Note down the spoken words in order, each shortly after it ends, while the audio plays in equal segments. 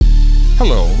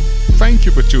Hello, thank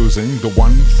you for choosing the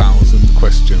 1000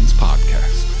 Questions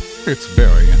podcast. It's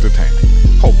very entertaining.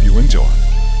 Hope you enjoy.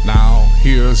 Now,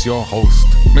 here's your host,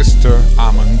 Mr.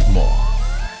 Amand Moore.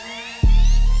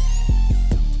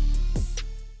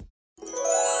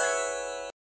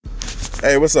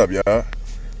 Hey, what's up, y'all?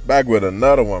 Back with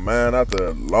another one, man. After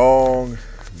a long,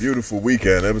 beautiful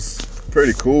weekend. It was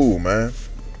pretty cool, man.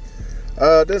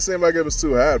 Didn't seem like it was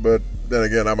too hot, but then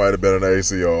again, I might have been in the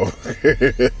AC all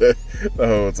the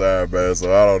whole time, man.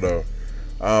 So I don't know.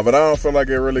 But I don't feel like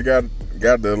it really got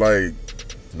to like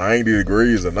 90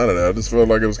 degrees or none of that. I just felt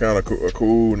like it was kind of a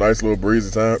cool, nice little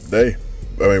breezy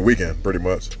weekend, pretty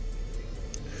much.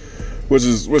 Which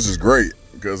is great.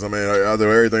 Because, after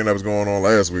everything that was going on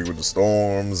last week with the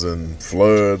storms and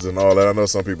floods and all that, I know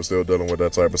some people still dealing with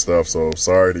that type of stuff. So,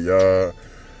 sorry to y'all.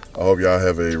 I hope y'all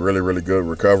have a really, really good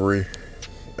recovery.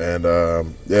 And,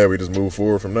 we just move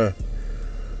forward from there.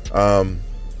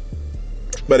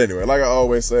 But anyway, like I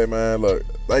always say, man, look,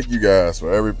 thank you guys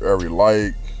for every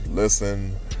like,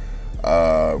 listen,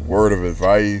 word of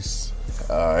advice,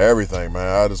 everything,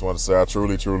 man. I just want to say I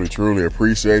truly, truly, truly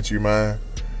appreciate you, man.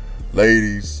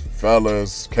 Ladies,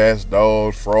 fellas, cats,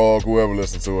 dogs, frog, whoever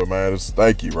listens to it, man, just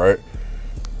thank you, right?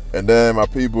 And then my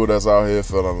people that's out here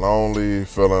feeling lonely,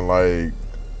 feeling like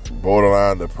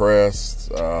borderline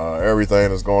depressed, everything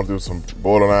that's going through some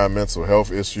borderline mental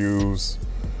health issues,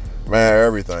 man,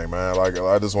 everything, man. Like,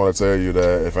 I just want to tell you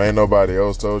that if ain't nobody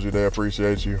else told you they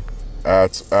appreciate you, I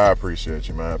appreciate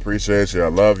you, man. I appreciate you. I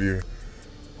love you.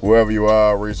 Whoever you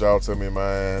are, reach out to me,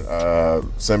 man.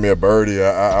 Send me a birdie.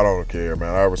 I don't care,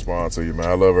 man. I respond to you, man.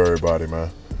 I love everybody,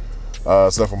 man.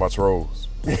 Except for my trolls.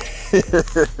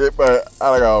 But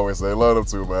like I always say, love them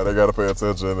too, man. They got to pay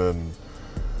attention and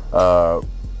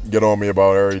get on me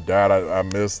about every dot I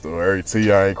missed or every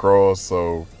T I ain't crossed.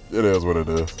 So it is what it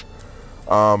is.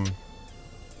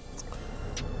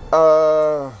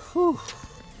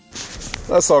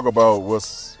 Let's talk about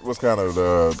what's kind of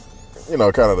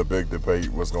the big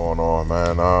debate what's going on,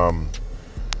 man.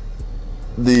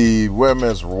 The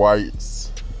women's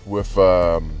rights with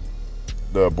the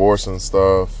abortion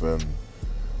stuff and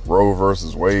Roe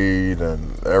versus Wade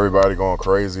and everybody going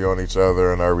crazy on each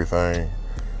other and everything.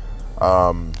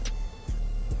 Man,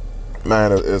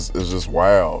 it's just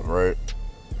wild, right?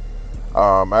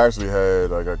 I actually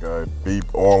had like a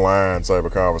deep online type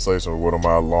of conversation with one of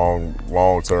my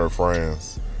long-term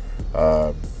friends.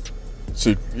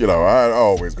 She, I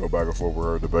always go back and forth with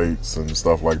her debates and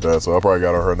stuff like that, so I probably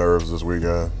got on her nerves this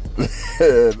weekend.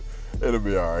 And it'll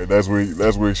be all right. Next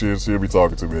week she'll be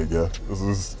talking to me again. This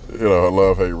is, a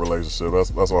love-hate relationship.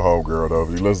 That's my homegirl, though. If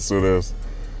you listen to this,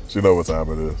 she know what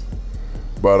time it is.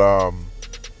 But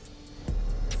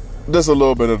just a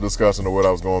little bit of discussion of what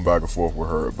I was going back and forth with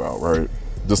her about, right?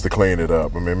 Just to clean it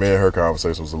up. Me and her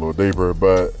conversation was a little deeper,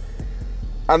 but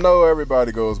I know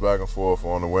everybody goes back and forth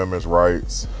on the women's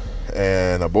rights.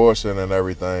 And abortion and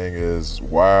everything is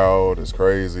wild, it's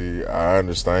crazy. I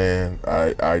understand.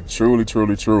 I truly,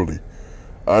 truly, truly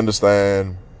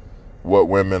understand what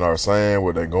women are saying,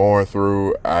 what they're going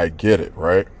through. I get it,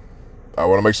 right? I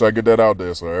want to make sure I get that out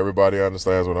there so everybody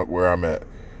understands where I'm at.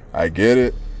 I get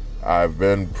it. I've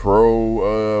been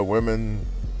pro women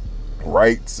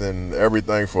rights and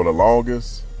everything for the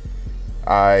longest.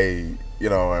 I'm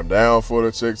down for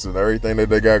the chicks and everything that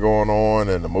they got going on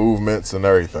and the movements and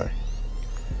everything.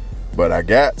 But I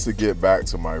got to get back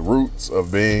to my roots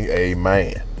of being a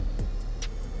man.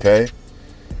 Okay?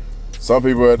 Some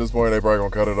people at this point, they probably gonna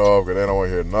cut it off because they don't want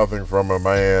to hear nothing from a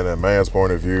man and man's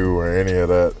point of view or any of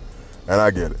that. And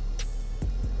I get it.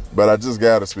 But I just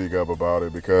got to speak up about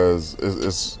it because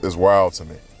it's wild to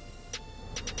me.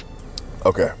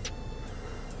 Okay.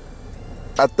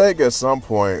 I think at some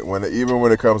point, even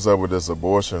when it comes up with this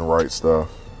abortion rights stuff,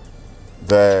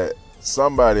 that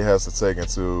somebody has to take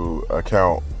into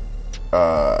account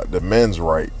the men's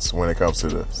rights when it comes to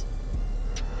this.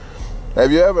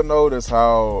 Have you ever noticed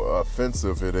how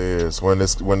offensive it is when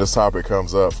this topic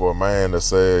comes up for a man to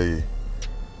say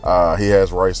he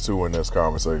has rights too in this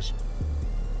conversation?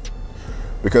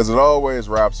 Because it always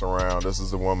wraps around, this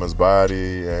is a woman's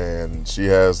body and she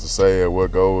has to say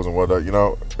what goes and what,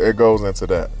 it goes into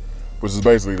that, which is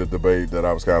basically the debate that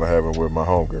I was kind of having with my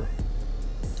homegirl.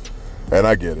 And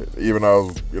I get it. Even though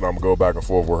I'm going to go back and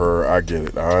forth with her, I get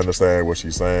it. I understand what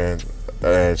she's saying,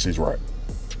 and she's right.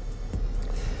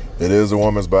 It is a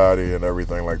woman's body and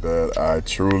everything like that. I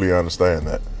truly understand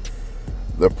that.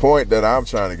 The point that I'm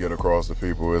trying to get across to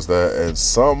people is that at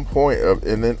some point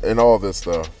in all this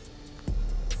stuff,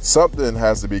 something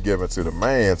has to be given to the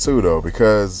man too, though,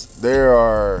 because there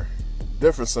are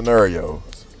different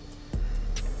scenarios.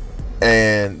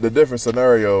 And the different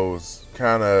scenarios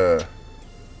kind of,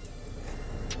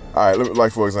 all right,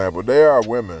 like for example, there are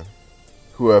women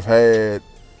who have had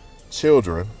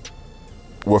children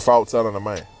without telling a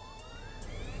man.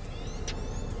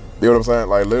 You know what I'm saying?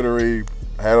 Like literally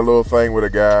had a little thing with a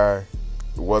guy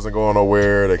who wasn't going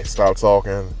nowhere. They stopped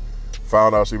talking,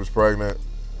 found out she was pregnant,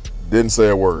 didn't say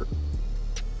a word.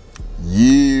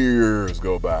 Years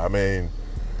go by. I mean,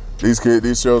 these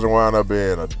children wind up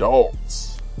being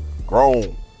adults,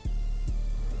 grown,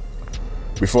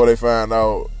 before they find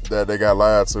out that they got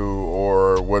lied to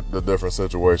or what the different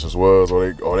situations was,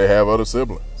 or they have other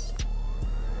siblings.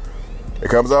 It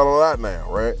comes out a lot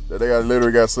now, right? That they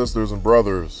literally got sisters and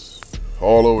brothers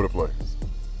all over the place.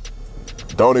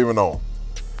 Don't even know them.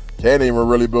 Can't even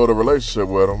really build a relationship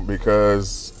with them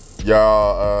because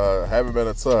y'all haven't been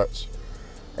in touch,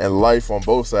 and life on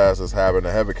both sides is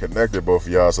haven't connected both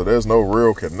of y'all, so there's no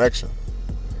real connection.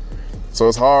 So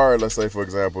it's hard, let's say for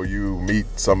example, you meet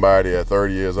somebody at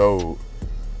 30 years old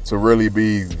to really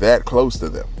be that close to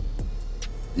them.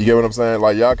 You get what I'm saying?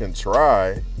 Like y'all can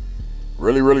try,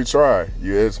 really try.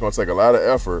 It's gonna take a lot of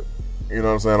effort, you know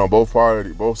what I'm saying, on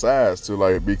both sides to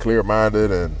like be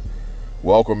clear-minded and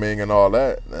welcoming and all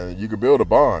that, and you can build a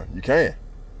bond. You can.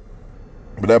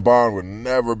 But that bond would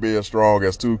never be as strong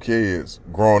as two kids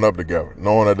growing up together,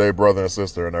 knowing that they brother and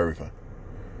sister and everything.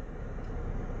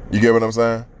 You get what I'm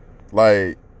saying?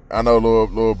 Like, I know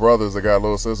little brothers that got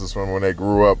little sisters from when they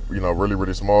grew up, you know,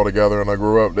 really small together, and they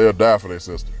grew up, they'll die for their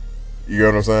sister. You get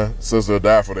what I'm saying? Sister will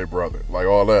die for their brother. Like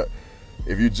all that.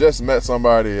 If you just met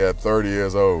somebody at 30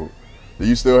 years old, do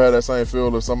you still have that same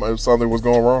feel if something was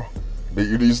going wrong? Do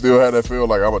you still have that feel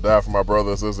like I'm going to die for my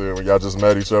brother or sister when y'all just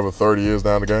met each other 30 years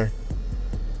down the game?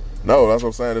 No, that's what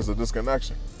I'm saying. It's a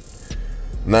disconnection.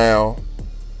 Now,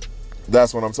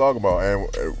 that's what I'm talking about.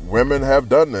 And women have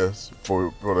done this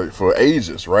for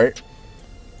ages, right?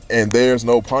 And there's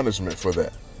no punishment for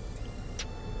that.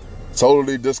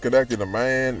 Totally disconnected the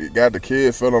man, got the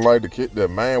kid feeling like the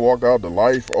man walked out to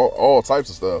life, all types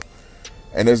of stuff.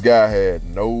 And this guy had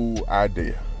no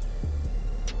idea.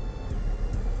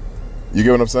 You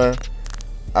get what I'm saying?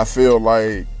 I feel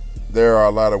like there are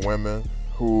a lot of women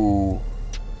who,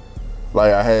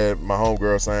 like I had my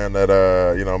homegirl saying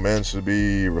that, you know, men should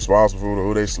be responsible for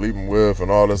who they sleeping with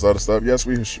and all this other stuff. Yes,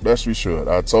 we should.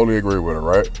 I totally agree with her,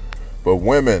 right? But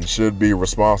women should be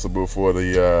responsible for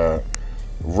the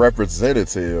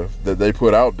representative that they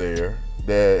put out there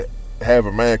that have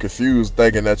a man confused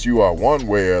thinking that you are one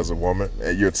way as a woman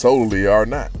and you totally are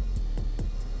not.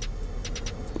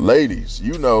 Ladies,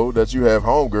 you know that you have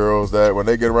homegirls that when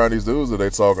they get around these dudes that they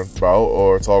talking about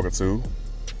or talking to,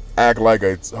 act like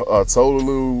a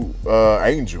total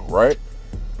angel, right?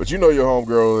 But you know your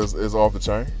homegirl is off the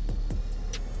chain.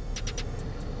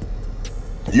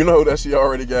 You know that she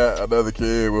already got another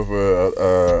kid with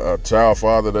a child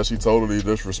father that she totally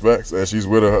disrespects, and she's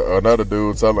with another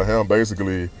dude telling him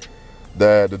basically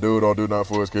that the dude don't do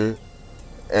nothing for his kid,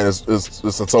 and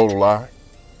it's a total lie.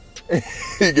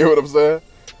 You get what I'm saying?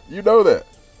 You know that.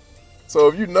 So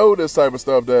if you know this type of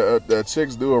stuff that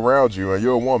chicks do around you, and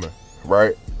you're a woman,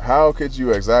 right? How could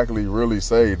you exactly really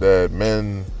say that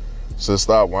men should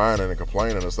stop whining and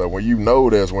complaining and stuff when you know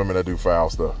there's women that do foul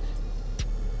stuff?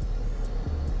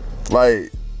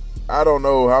 Like, I don't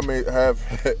know how many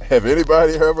have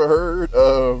anybody ever heard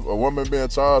of a woman being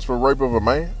charged for rape of a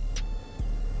man?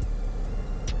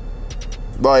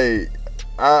 Like,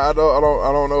 I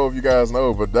don't know if you guys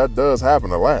know, but that does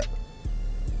happen a lot.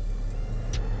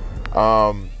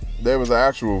 There was an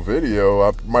actual video.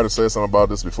 I might have said something about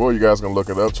this before. You guys can look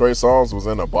it up. Trey Songz was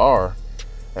in a bar,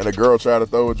 and a girl tried to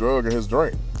throw a drug in his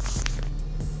drink.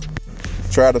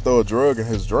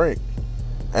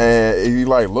 And he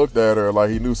like looked at her like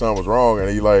he knew something was wrong,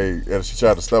 and she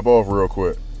tried to step off real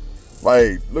quick.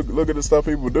 Like, look at the stuff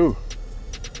people do,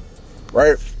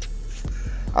 right?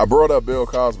 I brought up Bill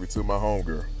Cosby to my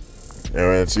homegirl,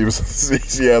 and she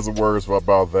has some words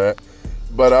about that.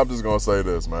 But I'm just gonna say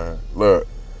this, man. Look,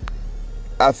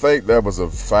 I think that was a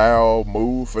foul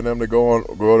move for them to go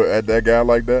at that guy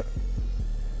like that.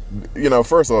 You know,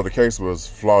 first of all, the case was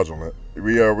fraudulent. I'm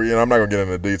not gonna get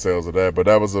into the details of that, but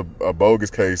that was a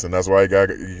bogus case, and that's why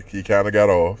he kind of got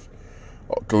off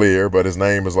clear. But his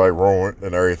name is like ruined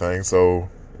and everything, so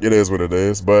it is what it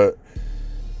is. But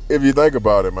if you think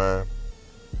about it, man,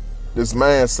 this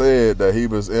man said that he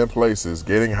was in places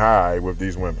getting high with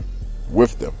these women,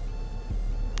 with them.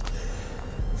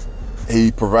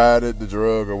 He provided the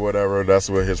drug or whatever. That's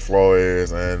where his flaw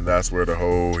is, and that's where the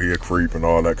whole he a creep and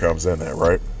all that comes in there,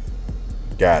 right?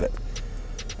 Got it.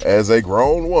 As a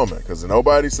grown woman, because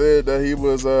nobody said that he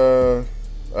was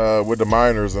with the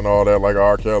minors and all that, like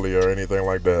R. Kelly or anything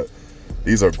like that.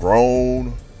 These are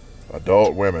grown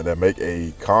adult women that make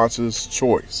a conscious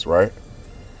choice, right?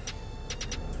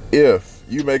 If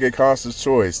you make a conscious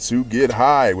choice to get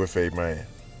high with a man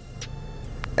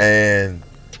and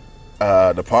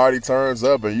the party turns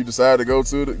up and you decide to go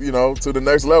to the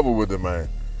next level with the man,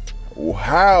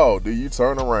 how do you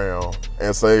turn around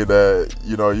and say that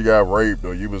you got raped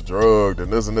or you was drugged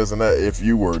and this and this and that if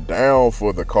you were down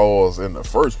for the cause in the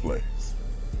first place?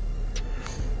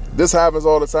 This happens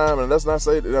all the time, and let's not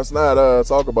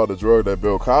talk about the drug that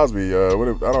Bill Cosby, I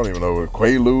don't even know,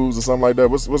 Quaaludes or something like that.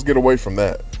 Let's get away from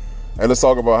that. And let's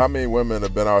talk about how many women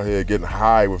have been out here getting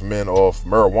high with men off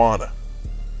marijuana.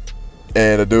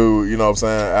 And the dude, you know what I'm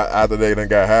saying, after they done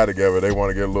got high together, they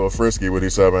want to get a little frisky with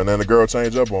each other, and then the girl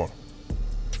change up on them.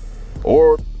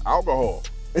 Or alcohol,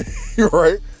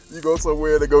 right? You go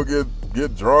somewhere to go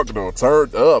get drunk or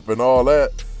turned up and all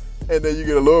that, and then you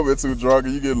get a little bit too drunk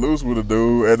and you get loose with a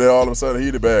dude, and then all of a sudden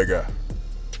he the bad guy.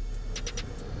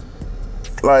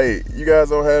 Like, you guys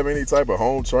don't have any type of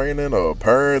home training or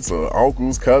parents or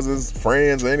uncles, cousins,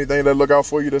 friends, or anything that look out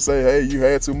for you to say, hey, you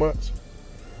had too much?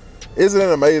 Isn't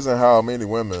it amazing how many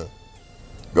women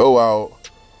go out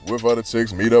with other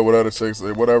chicks, meet up with other chicks,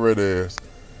 whatever it is,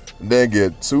 and then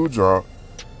get too drunk,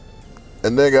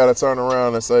 and then got to turn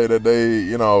around and say that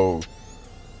they,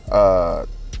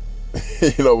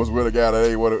 was with a guy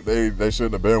that they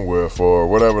shouldn't have been with, or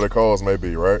whatever the cause may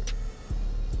be, right?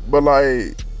 But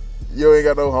like, you ain't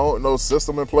got no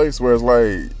system in place where it's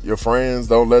like your friends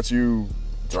don't let you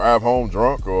drive home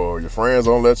drunk, or your friends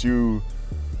don't let you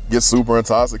get super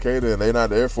intoxicated and they not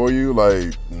there for you.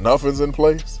 Like, nothing's in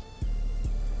place.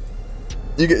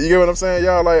 You get what I'm saying,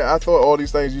 y'all? Like, I thought all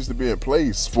these things used to be in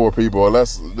place for people,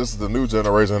 unless this is the new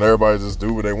generation and everybody just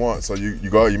do what they want. So you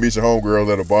go out, you meet your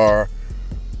homegirl at a bar,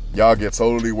 y'all get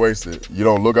totally wasted. You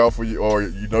don't look out for you, or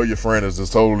your friend is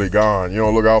just totally gone. You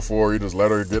don't look out for her, you just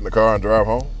let her get in the car and drive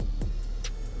home.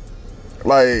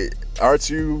 Like,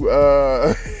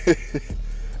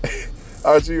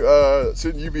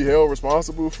 shouldn't you be held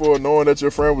responsible for knowing that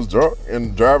your friend was drunk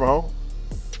and driving home?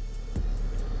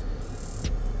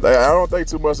 Like, I don't think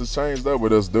too much has changed up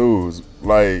with us dudes.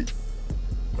 Like,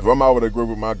 if I'm out with a group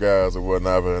of my guys or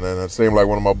whatnot, and then it seems like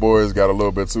one of my boys got a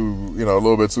little bit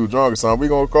too drunk or something, we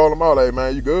gonna call him out, like,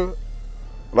 man, you good?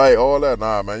 Like, all that,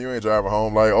 nah, man, you ain't driving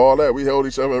home. Like, all that, we hold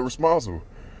each other responsible.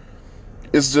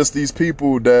 It's just these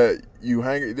people that you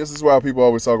hang. This is why people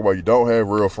always talk about you don't have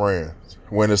real friends.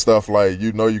 When it's stuff like,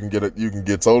 you can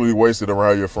get totally wasted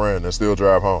around your friend and still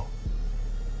drive home.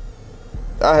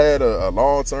 I had a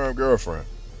long-term girlfriend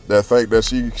that think that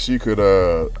she could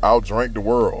outdrink the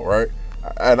world, right?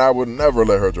 And I would never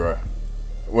let her drive.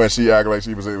 When she acted like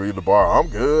she was at the bar, I'm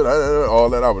good, all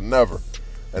that, I would never.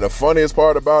 And the funniest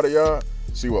part about it, y'all,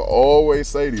 she would always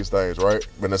say these things, right?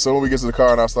 But as soon as we get to the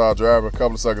car and I start driving, a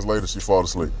couple of seconds later, she fall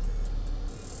asleep.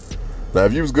 Now,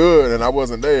 if you was good and I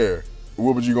wasn't there,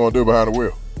 what was you gonna do behind the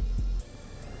wheel?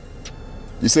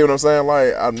 You see what I'm saying?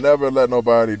 Like, I never let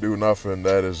nobody do nothing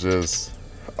that is just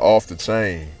off the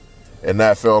chain, and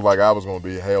that felt like I was gonna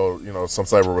be held, some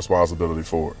type of responsibility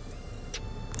for it.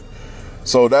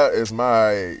 So that is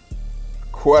my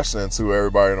question to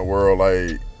everybody in the world.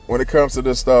 Like, when it comes to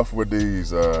this stuff with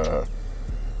these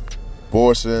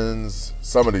abortions,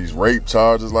 some of these rape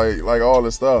charges, like all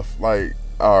this stuff, like,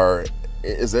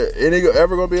 is there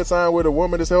ever going to be a time where the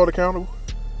woman is held accountable?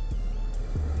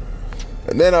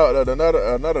 And then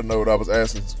another note I was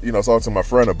asking, talking to my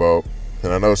friend about,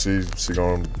 and I know she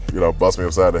going to, bust me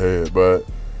upside the head, but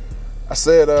I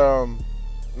said,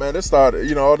 man, this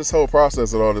started, all this whole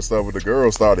process and all this stuff with the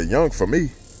girl started young for me.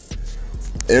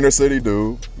 Inner city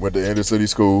dude, went to inner city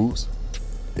schools,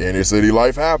 inner city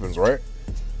life happens, right?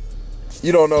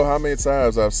 You don't know how many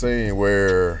times I've seen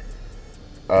where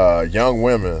young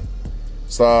women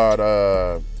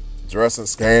start dressing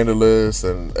scandalous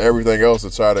and everything else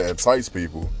to try to entice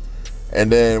people,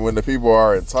 and then when the people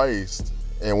are enticed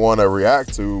and want to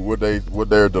react to what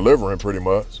they're delivering, pretty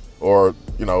much, or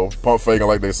pump faking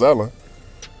like they're selling,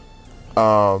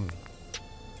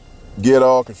 get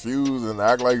all confused and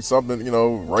act like something,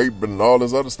 rape and all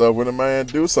this other stuff, when a man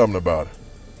do something about it.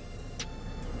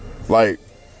 Like,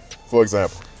 for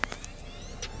example,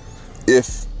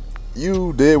 if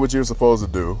you did what you're supposed to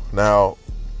do, now,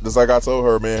 just like I told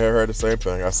her, me and her had the same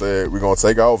thing. I said, we're going to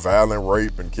take out violent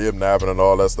rape and kidnapping and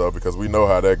all that stuff, because we know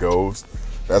how that goes.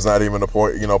 That's not even a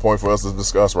point for us to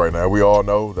discuss right now. We all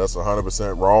know that's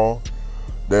 100% wrong.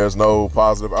 There's no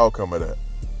positive outcome of that,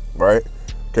 right?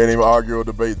 Can't even argue or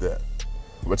debate that.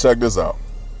 But check this out.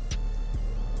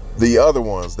 The other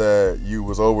ones that you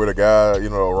was over the guy, the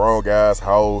wrong guy's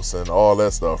house and all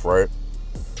that stuff, right?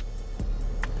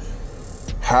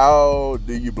 how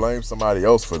do you blame somebody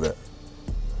else for that?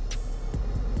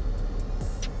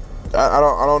 I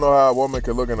don't know how a woman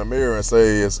can look in the mirror and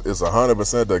say it's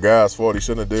 100% the guy's fault, he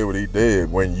shouldn't have did what he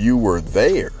did, when you were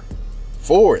there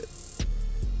for it.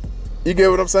 You get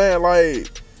what I'm saying? Like,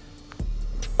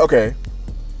 okay,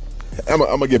 I'm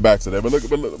gonna get back to that, but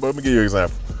let me give you an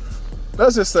example.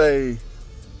 Let's just say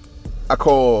I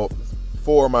called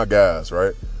 4 of my guys,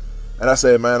 right? And I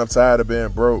said, man, I'm tired of being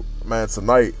broke. Man,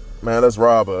 tonight, man, let's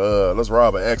rob a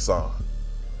Exxon.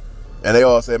 And they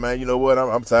all said, man, you know what?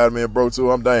 I'm tired of being broke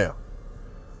too. I'm down.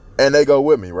 And they go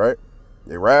with me, right?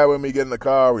 They ride with me, get in the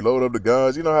car, we load up the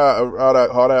guns. You know how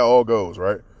that all goes,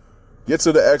 right? Get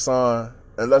to the Exxon,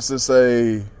 and let's just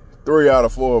say 3 out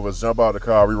of 4 of us jump out the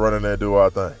car. We run in there and do our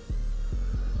thing.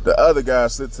 The other guy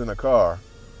sits in the car,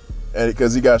 and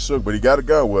because he got shook, but he got a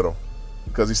gun with him,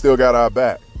 because he still got our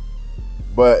back.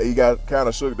 But he got kind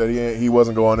of shook that he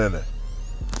wasn't going in there.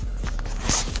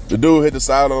 The dude hit the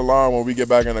silent alarm when we get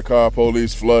back in the car.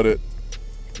 Police flooded,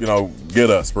 get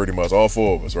us pretty much, all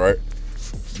 4 of us, right?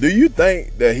 Do you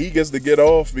think that he gets to get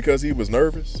off because he was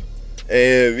nervous?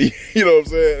 And you know what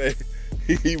I'm saying?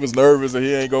 He was nervous and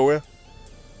he ain't go in?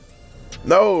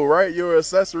 No, right? You're an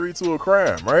accessory to a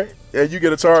crime, right? And you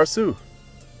get a charge too.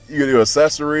 You get your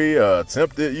accessory,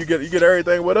 attempted. You get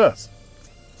everything with us.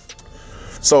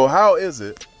 So how is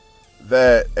it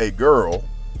that a girl,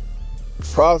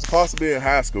 possibly in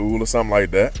high school or something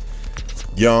like that,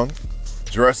 young,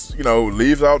 dressed,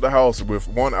 leaves out the house with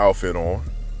one outfit on,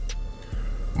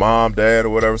 mom, dad, or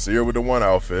whatever, see her with the one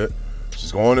outfit,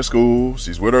 she's going to school,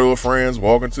 she's with her little friends,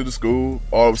 walking to the school,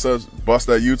 all of a sudden bust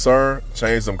that U-turn,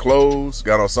 change some clothes,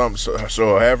 got on something,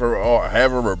 show half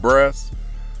her breasts,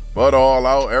 butt all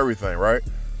out, everything, right?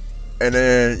 And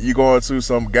then you go into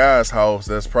some guy's house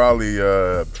that's probably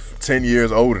 10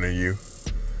 years older than you.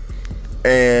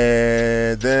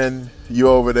 And then you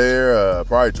over there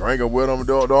probably drinking with them,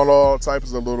 doing all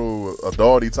types of little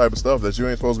adulty type of stuff that you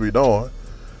ain't supposed to be doing.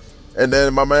 And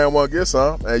then my man want to get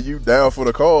some, and you down for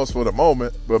the cause for the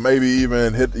moment, but maybe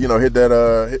even hit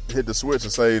the switch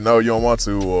and say no, you don't want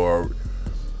to, or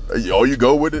you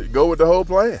go with the whole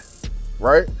plan,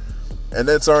 right? And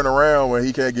then turn around when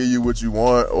he can't give you what you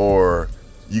want, or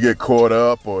you get caught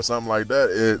up or something like that.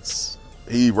 It's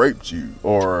he raped you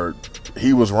or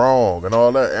he was wrong and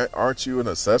all that. Aren't you an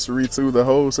accessory to the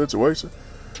whole situation?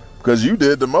 Because you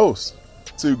did the most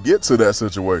to get to that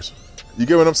situation. You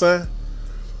get what I'm saying?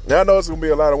 Now I know it's gonna be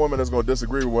a lot of women that's gonna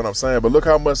disagree with what I'm saying, but look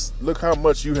how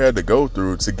much you had to go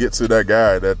through to get to that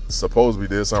guy that supposedly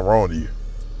did something wrong to you.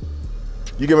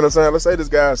 You get what I'm saying? Let's say this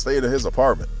guy stayed in his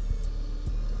apartment.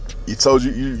 He told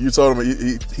you told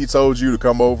him he told you to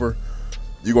come over.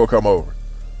 You gonna come over.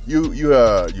 You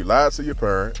lied to your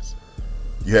parents.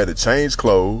 You had to change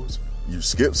clothes. You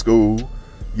skipped school.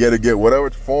 You had to get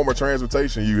whatever form of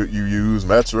transportation you use,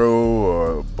 metro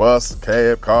or bus,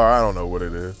 cab, car, I don't know what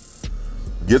it is.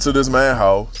 Get to this man's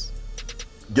house.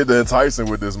 Get the enticing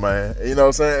with this man. You know what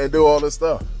I'm saying? And do all this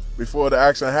stuff before the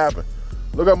action happened.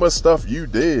 Look how much stuff you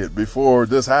did before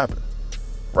this happened,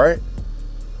 right?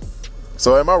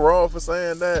 So am I wrong for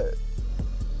saying that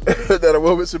that a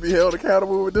woman should be held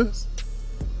accountable with this?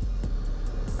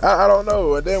 I don't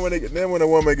know. And then when a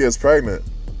woman gets pregnant,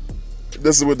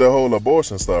 this is with the whole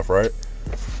abortion stuff, right?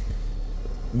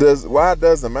 Why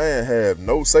does the man have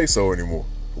no say so anymore?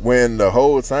 When the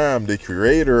whole time the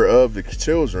creator of the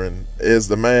children is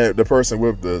the person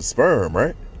with the sperm,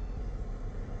 right?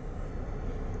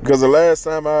 Because the last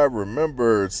time I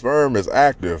remember, sperm is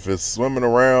active. It's swimming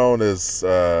around, it's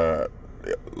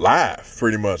live,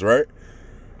 pretty much, right?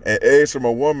 And eggs from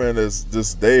a woman is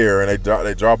just there, and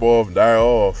they drop off and die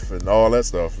off and all that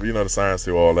stuff. You know the science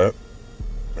to all that.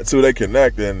 Until they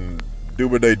connect and do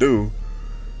what they do,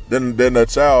 then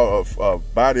a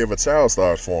body of a child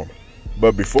starts forming.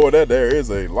 But before that, there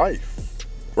is a life,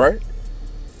 right?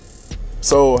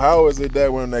 So how is it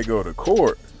that when they go to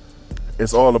court,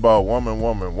 it's all about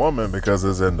woman, because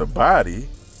it's in the body,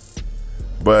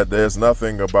 but there's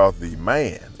nothing about the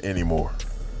man anymore?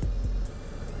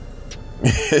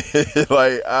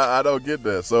 Like, I don't get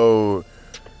that. So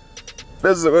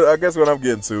this is, I guess, what I'm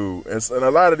getting to. In a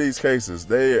lot of these cases,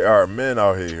 there are men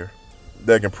out here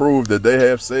that can prove that they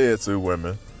have said to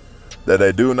women that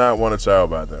they do not want a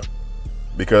child by them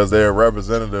because their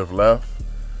representative left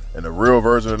and the real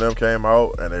version of them came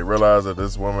out and they realized that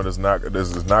this is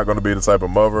not going to be the type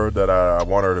of mother that I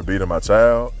want her to be to my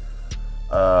child.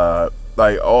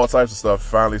 Like, all types of stuff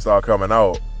finally start coming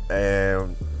out,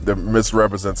 and the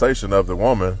misrepresentation of the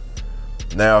woman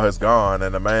now has gone,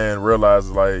 and the man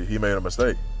realizes like he made a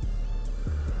mistake.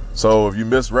 So if you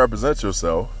misrepresent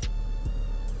yourself,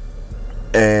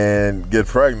 and get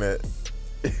pregnant,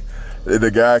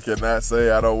 the guy cannot say,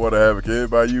 I don't want to have a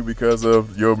kid by you because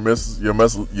of your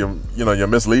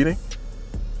misleading?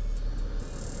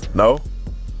 No?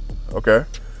 Okay.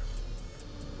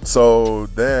 So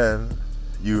then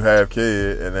you have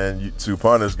kid, and then to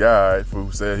punish guy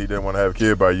who said he didn't want to have a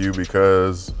kid by you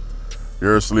because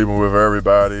you're sleeping with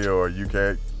everybody, or you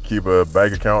can't keep a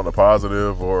bank account in a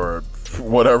positive, or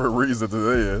whatever reason it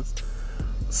is.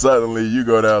 Suddenly you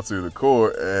go down to the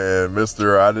court and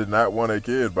Mr. I did not want a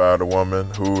kid by the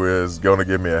woman who is going to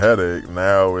give me a headache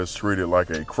now is treated like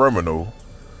a criminal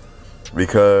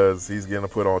because he's getting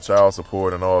put on child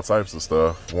support and all types of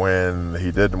stuff when he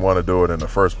didn't want to do it in the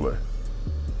first place.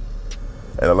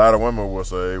 And a lot of women will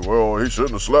say, well, he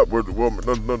shouldn't have slept with the woman.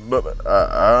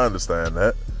 I understand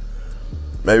that.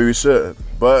 Maybe we shouldn't.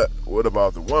 But what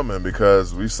about the woman?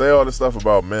 Because we say all this stuff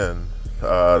about men.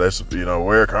 They should,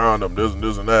 wear a condom,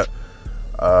 this and that.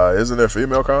 Isn't there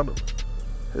female condom?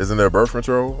 Isn't there birth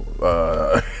control?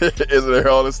 Isn't there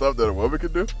all this stuff that a woman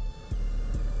can do?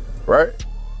 Right?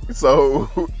 So,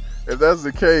 if that's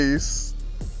the case,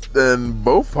 then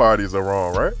both parties are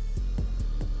wrong, right?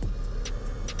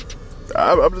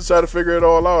 I'm just trying to figure it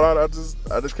all out. I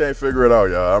just can't figure it out,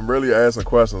 y'all. I'm really asking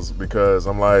questions because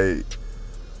I'm like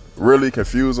really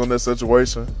confused on this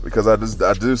situation because I just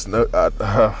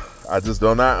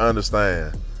do not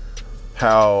understand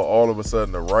how all of a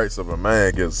sudden the rights of a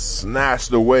man get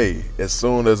snatched away as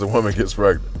soon as a woman gets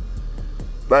pregnant.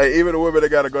 Like, even the women that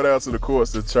got to go down to the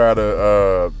courts to try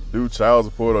to do child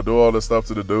support or do all this stuff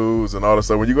to the dudes and all this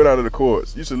stuff. When you go down to the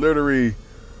courts, you should literally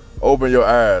open your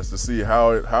eyes to see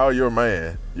how your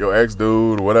man, your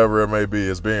ex-dude, whatever it may be,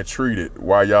 is being treated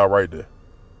while y'all right there.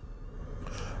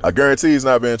 I guarantee he's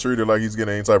not being treated like he's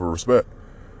getting any type of respect.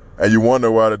 And you wonder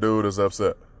why the dude is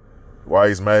upset. Why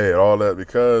he's mad, all that,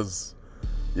 because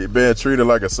you're being treated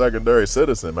like a secondary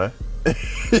citizen, man. And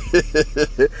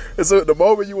so the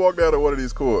moment you walk down to one of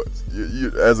these courts,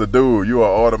 you as a dude, you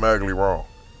are automatically wrong.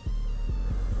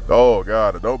 Oh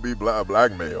God, don't be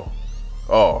blackmail.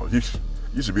 Oh, you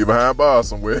should be behind bars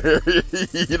somewhere.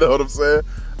 You know what I'm saying?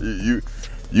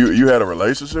 You had a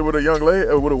relationship with a young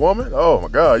lady, with a woman? Oh my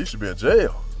God, you should be in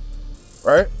jail,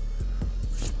 right?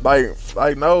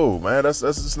 Like no, man, that's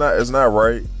just not. It's not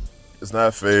right. It's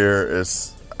not fair.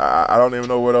 I don't even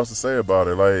know what else to say about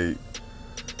it. Like,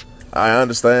 I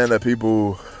understand that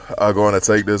people are going to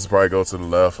take this, probably go to the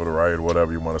left or the right or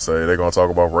whatever you want to say. They're going to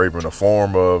talk about rape in a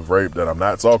form of rape that I'm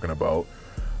not talking about.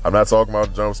 I'm not talking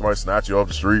about jump somebody, snatch you off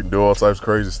the street and do all types of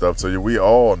crazy stuff to you. We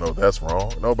all know that's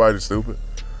wrong. Nobody's stupid.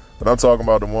 But I'm talking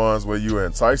about the ones where you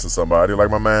enticing somebody,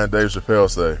 like my man Dave Chappelle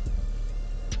say.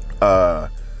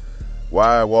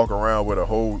 Why walk around with a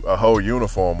whole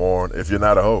uniform on if you're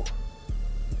not a hoe?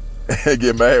 And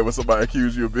get mad when somebody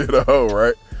accuses you of being a hoe,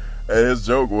 right? And his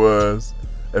joke was,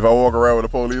 if I walk around with a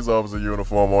police officer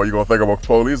uniform on, you're going to think I'm a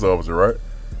police officer, right?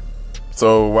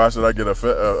 So why should I get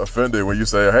offended when you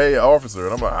say, hey, officer?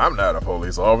 And I'm like, I'm not a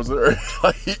police officer.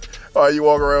 Like, why you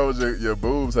walk around with your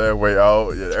boobs halfway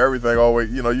out, everything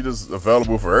always, you just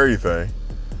available for everything.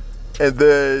 And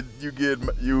then you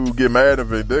get mad and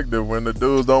vindictive when the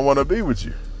dudes don't want to be with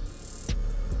you.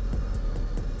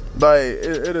 Like,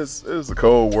 it is a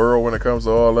cold world when it comes to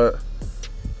all that.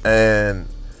 And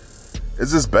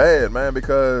it's just bad, man,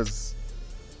 because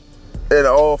in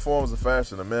all forms of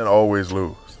fashion, the men always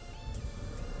lose.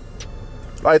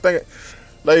 Like,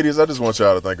 ladies, I just want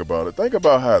y'all to think about it. Think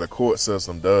about how the court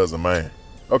system does a man.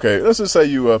 Okay, let's just say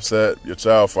you upset, your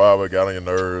child father got on your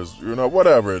nerves,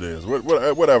 whatever it is,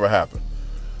 whatever happened.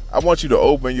 I want you to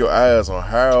open your eyes on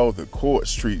how the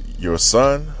courts treat your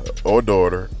son or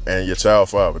daughter and your child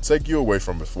father. Take you away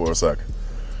from it for a second.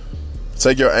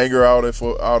 Take your anger out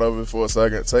of it for a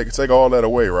second. Take all that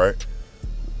away, right?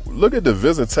 Look at the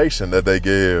visitation that they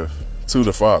give to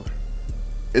the father.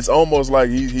 It's almost like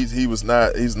he's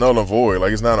null and void,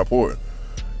 like it's not important.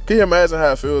 Can you imagine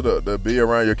how it feels to be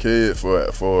around your kid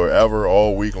forever,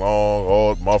 all week long,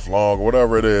 all month long,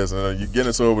 whatever it is, and then you get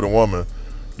into it with a woman,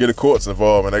 get the courts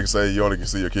involved, and they can say you only can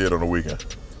see your kid on the weekend.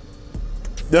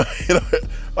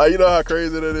 You know how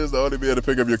crazy that is to only be able to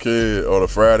pick up your kid on a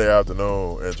Friday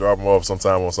afternoon and drop them off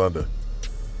sometime on Sunday.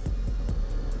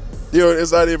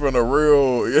 It's not even a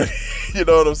real, you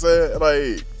know what I'm saying?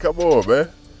 Like, come on, man.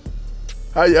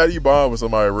 How do you bond with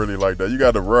somebody really like that? You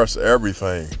got to rush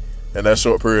everything in that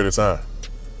short period of time.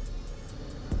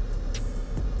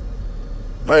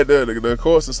 Like, the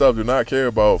courts and stuff do not care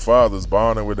about fathers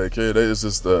bonding with their kid. It's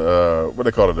just what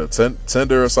they call it, a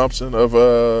tender assumption of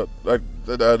like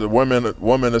the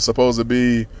woman is supposed to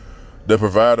be the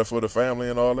provider for the family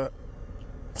and all that,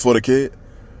 for the kid.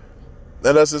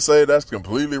 And let's just say that's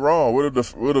completely wrong. What if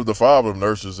the father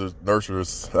nurtures? What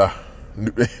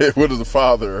if the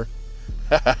father?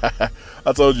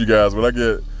 I told you guys when I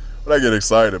get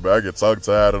excited, but I get tongue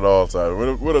tied at all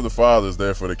times. What if the father is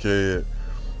there for the kid?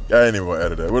 I ain't even gonna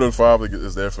edit that. What if the father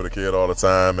is there for the kid all the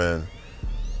time and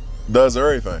does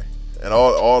everything, and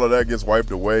all of that gets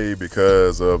wiped away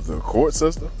because of the court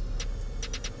system?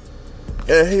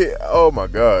 And oh my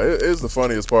God, it's the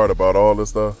funniest part about all this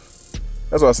stuff.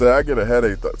 That's why I say I get a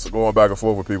headache going back and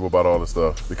forth with people about all this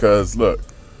stuff. Because look,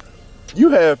 you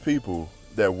have people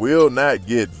that will not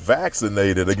get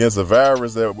vaccinated against a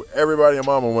virus that everybody and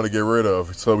mama want to get rid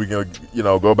of, so we can,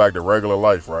 go back to regular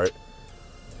life, right?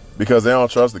 Because they don't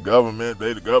trust the government,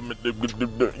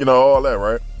 all that,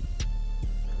 right?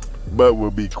 But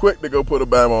will be quick to go put a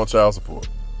bam on child support.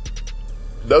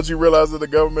 Don't you realize that the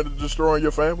government is destroying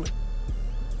your family?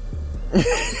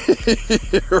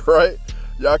 Right?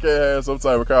 Y'all can't have some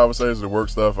type of conversation to work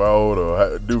stuff out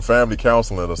or do family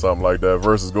counseling or something like that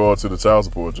versus going to the child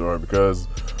support joint, because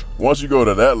once you go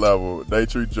to that level, they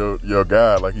treat your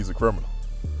guy like he's a criminal.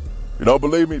 You don't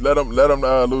believe me? Let him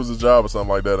lose his job or something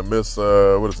like that and miss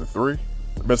 3?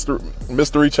 Miss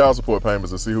 3 child support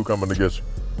payments and see who coming to get you.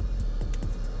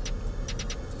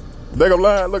 They gonna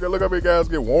lie. Look how many guys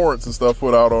get warrants and stuff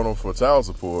put out on them for child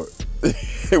support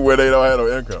where they don't have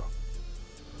no income.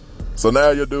 So now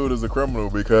your dude is a criminal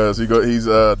because he's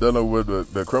dealing with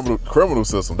the criminal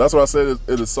system. That's why I said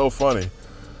it is so funny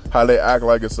how they act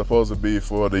like it's supposed to be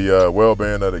for the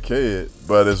well-being of the kid,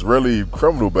 but it's really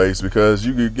criminal based because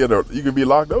you could be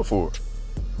locked up for it.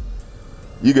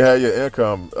 You can have your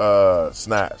income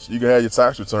snatched. You can have your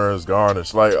tax returns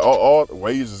garnished, like all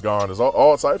wages garnished,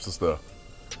 all types of stuff.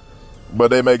 But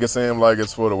they make it seem like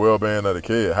it's for the well-being of the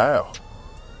kid. How?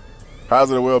 How's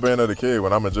it the well-being of the kid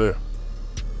when I'm in jail?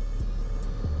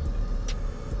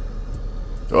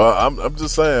 Well, I'm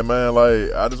just saying, man,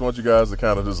 like, I just want you guys to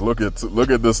kind of just look at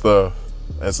this stuff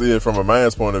and see it from a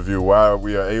man's point of view, why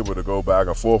we are able to go back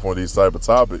and forth on these type of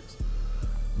topics.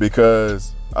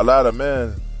 Because a lot of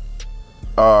men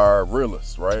are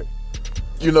realists, right?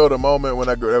 You know, the moment when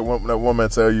that woman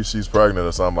tell you she's pregnant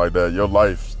or something like that, your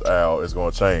lifestyle is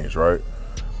going to change, right?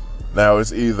 Now,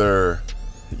 it's either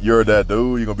you're that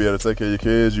dude, you're going to be able to take care of your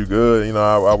kids, you good,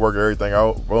 I work everything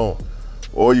out, boom.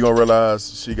 Or you're going to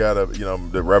realize she got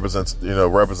the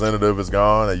representative is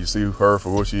gone and you see her for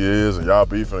who she is and y'all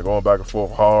beefing and going back and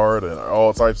forth hard and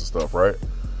all types of stuff, right?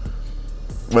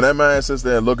 When that man sits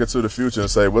there and look into the future and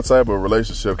say, what type of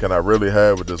relationship can I really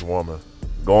have with this woman?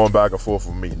 Going back and forth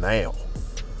with me now.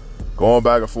 Going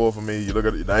back and forth with me, you look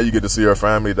at it, now you get to see her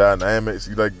family dynamics,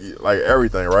 you like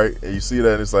everything, right? And you see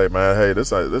that and it's like, man, hey,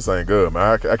 this ain't good,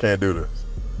 man. I can't do this.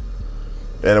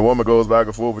 And the woman goes back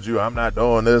and forth with you, I'm not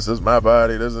doing this is my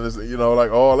body, this and this,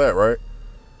 like all that, right?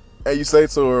 And you say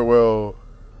to her, well,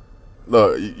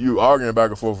 look, you arguing back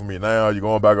and forth with me now, you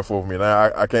going back and forth with me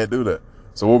now, I can't do that.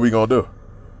 So what we gonna do?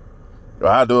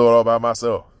 Well, I do it all by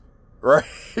myself, right?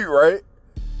 Right?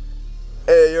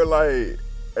 And you're like,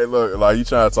 hey, look, like you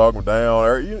trying to talk them down.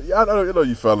 Or I know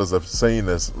you fellas have seen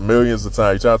this millions of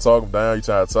times. You trying to talk them down. You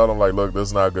trying to tell them like, look, this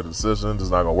is not a good decision. This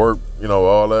is not gonna work.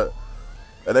 All that.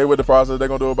 And they with the process, they're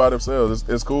gonna do it by themselves.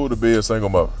 It's cool to be a single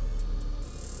mother.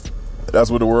 That's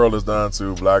what the world has done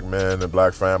to black men and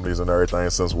black families and everything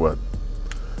since what?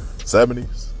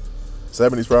 70s?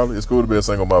 70s probably. It's cool to be a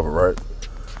single mother, right?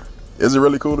 Is it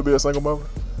really cool to be a single mother?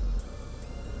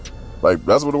 Like,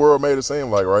 that's what the world made it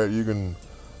seem like, right? You can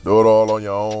do it all on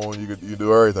your own. You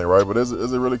do everything, right? But is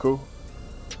it really cool?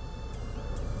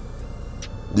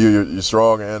 You're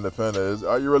strong and independent.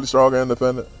 Are you really strong and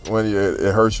independent when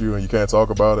it hurts you and you can't talk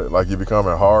about it? Like you're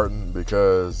becoming hardened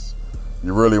because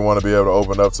you really want to be able to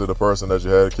open up to the person that you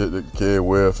had a kid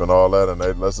with and all that,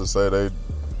 and let's just say they,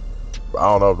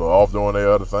 I don't know, they're off doing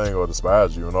their other thing or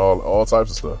despise you and all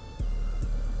types of stuff.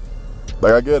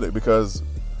 Like, I get it, because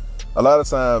a lot of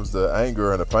times the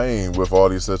anger and the pain with all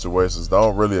these situations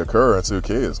don't really occur until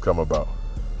kids come about.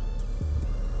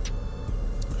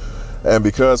 And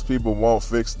because people won't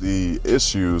fix the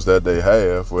issues that they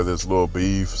have, whether it's little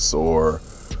beefs or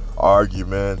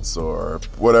arguments or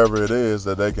whatever it is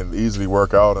that they can easily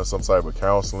work out in some type of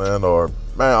counseling, or,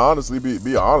 man, honestly,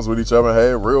 be honest with each other and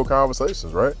have real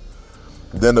conversations, right?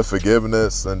 Then the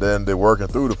forgiveness and then the working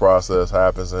through the process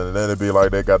happens, and then it'd be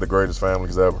like they got the greatest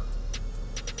families ever.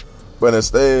 But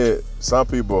instead, some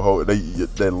people,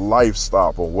 their life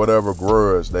stop on whatever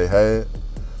grudge they had,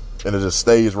 and it just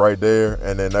stays right there,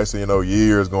 and then next thing you know,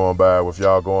 years going by with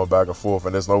y'all going back and forth,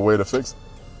 and there's no way to fix it.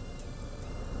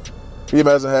 Can you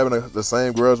imagine having the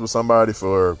same grudge with somebody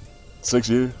for 6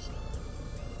 years?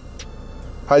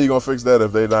 How you gonna fix that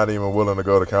if they're not even willing to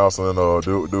go to counseling or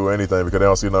do anything because they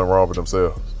don't see nothing wrong with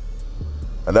themselves?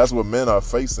 And that's what men are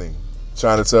facing,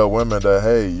 trying to tell women that,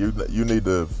 hey, you need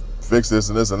to fix this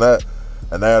and this and that.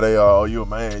 And now they are, oh, you a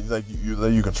man, you think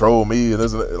you control me, and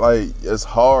like, it's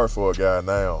hard for a guy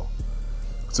now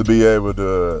to be able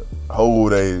to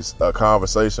hold a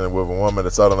conversation with a woman to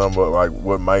tell them like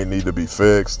what might need to be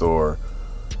fixed, or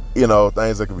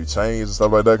things that can be changed and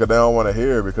stuff like that, because they don't want to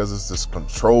hear it because it's this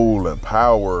control and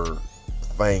power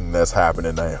thing that's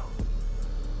happening now.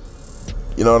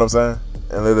 You know what I'm saying?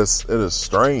 And it is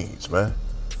strange, man.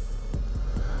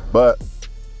 But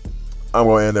I'm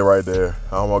going to end it right there.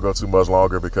 I don't want to go too much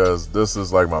longer because this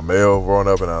is like my mail growing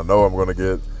up, and I know I'm going to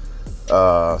get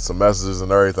some messages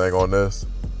and everything on this.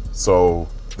 So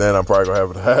then I'm probably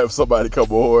going to have somebody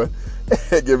come on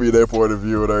and give me their point of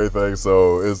view and everything.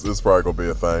 So it's probably going to be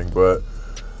a thing. But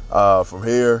from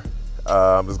here,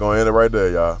 I'm just going to end it right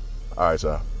there, y'all. All right,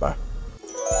 y'all. Bye.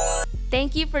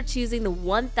 Thank you for choosing the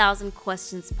 1000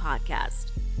 Questions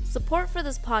podcast. Support for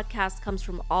this podcast comes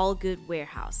from All Good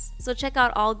Warehouse, so check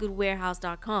out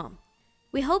allgoodwarehouse.com.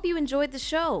 We hope you enjoyed the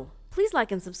show. Please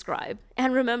like and subscribe.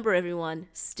 And remember, everyone,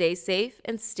 stay safe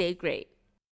and stay great.